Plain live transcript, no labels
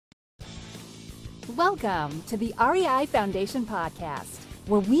Welcome to the REI Foundation Podcast,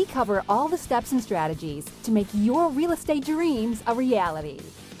 where we cover all the steps and strategies to make your real estate dreams a reality.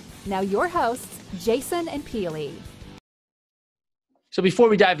 Now your hosts, Jason and Pili. So before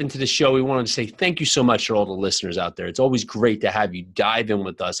we dive into the show, we wanted to say thank you so much to all the listeners out there. It's always great to have you dive in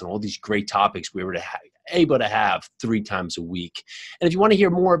with us on all these great topics we were able to have 3 times a week. And if you want to hear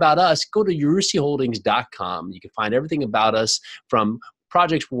more about us, go to yarusiholdings.com. You can find everything about us, from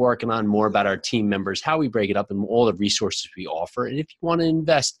projects we're working on, more about our team members, how we break it up, and all the resources we offer. And if you want to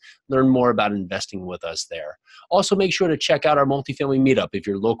invest, learn more about investing with us there. Also, make sure to check out our multifamily meetup if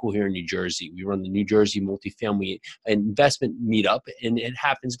you're local here in New Jersey. We run the New Jersey Multifamily Investment Meetup, and it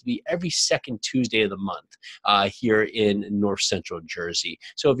happens to be every second Tuesday of the month here in North Central Jersey.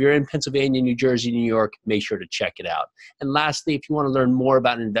 So if you're in Pennsylvania, New Jersey, New York, make sure to check it out. And lastly, if you want to learn more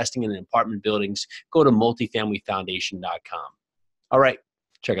about investing in apartment buildings, go to multifamilyfoundation.com. All right,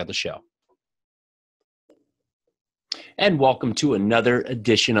 check out the show. And welcome to another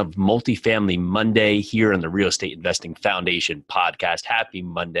edition of Multifamily Monday here on the Real Estate Investing Foundation podcast. Happy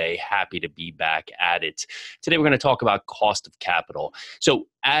Monday. Happy to be back at it. Today, we're going to talk about cost of capital. So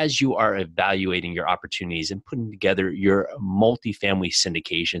as you are evaluating your opportunities and putting together your multifamily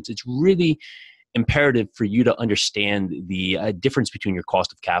syndications, it's really imperative for you to understand the difference between your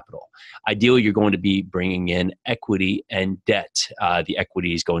cost of capital. Ideally, you're going to be bringing in equity and debt. The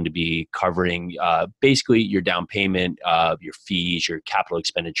equity is going to be covering basically your down payment, your fees, your capital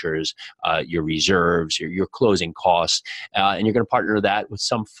expenditures, your reserves, your closing costs, and you're going to partner that with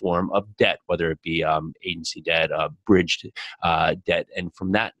some form of debt, whether it be agency debt, bridged debt, and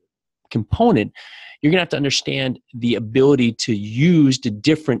from that component, you're going to have to understand the ability to use the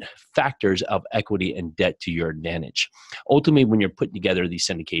different factors of equity and debt to your advantage. Ultimately, when you're putting together these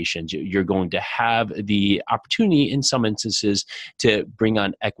syndications, you're going to have the opportunity in some instances to bring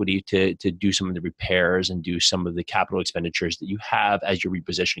on equity to do some of the repairs and do some of the capital expenditures that you have as your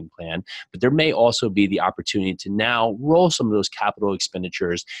repositioning plan. But there may also be the opportunity to now roll some of those capital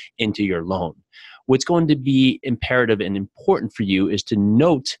expenditures into your loan. What's going to be imperative and important for you is to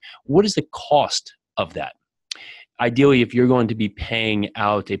note what is the cost of that. Ideally, if you're going to be paying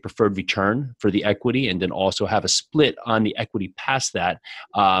out a preferred return for the equity and then also have a split on the equity past that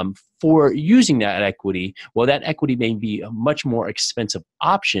for using that equity, well, that equity may be a much more expensive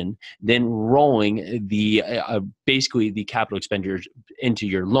option than rolling the basically the capital expenditures into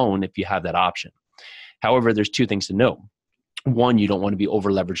your loan if you have that option. However, there's 2 things to note. One, you don't want to be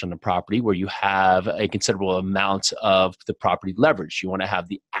over leveraged on the property where you have a considerable amount of the property leverage. You want to have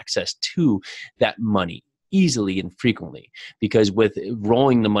the access to that money easily and frequently, because with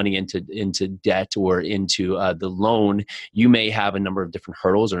rolling the money into debt or into the loan, you may have a number of different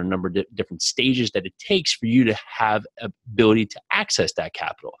hurdles or a number of different stages that it takes for you to have ability to access that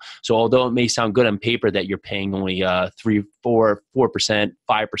capital. So although it may sound good on paper that you're paying only 3%, 4%,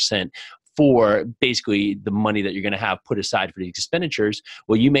 5%, for basically the money that you're going to have put aside for these expenditures,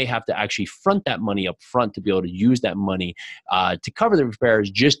 well, you may have to actually front that money up front to be able to use that money to cover the repairs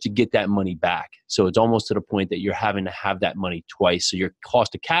just to get that money back. So it's almost to the point that you're having to have that money twice. So your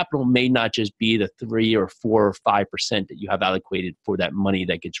cost of capital may not just be the 3 or 4 or 5% that you have allocated for that money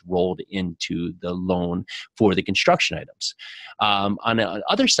that gets rolled into the loan for the construction items. On the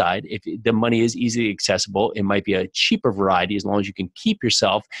other side, if the money is easily accessible, it might be a cheaper variety as long as you can keep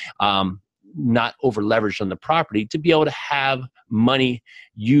yourself not over leveraged on the property to be able to have money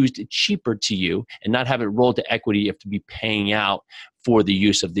used cheaper to you and not have it rolled to equity. You have to be paying out for the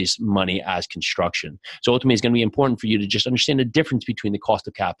use of this money as construction. So ultimately, it's going to be important for you to just understand the difference between the cost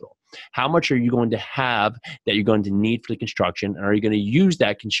of capital. How much are you going to have that you're going to need for the construction? And are you going to use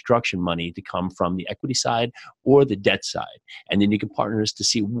that construction money to come from the equity side or the debt side? And then you can partner us to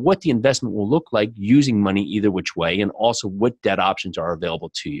see what the investment will look like using money either which way, and also what debt options are available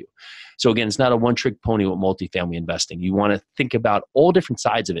to you. So again, it's not a one-trick pony with multifamily investing. You want to think about all different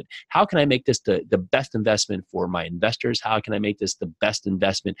sides of it. How can I make this the best investment for my investors? How can I make this the best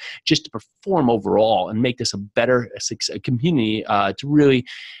investment just to perform overall and make this a community to really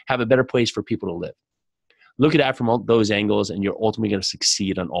have a better place for people to live? Look at that from all those angles, and you're ultimately going to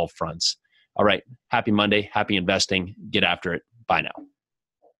succeed on all fronts. All right. Happy Monday. Happy investing. Get after it. Bye now.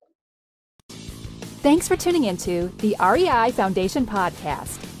 Thanks for tuning into the REI Foundation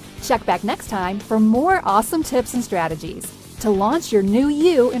Podcast. Check back next time for more awesome tips and strategies to launch your new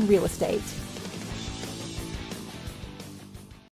you in real estate.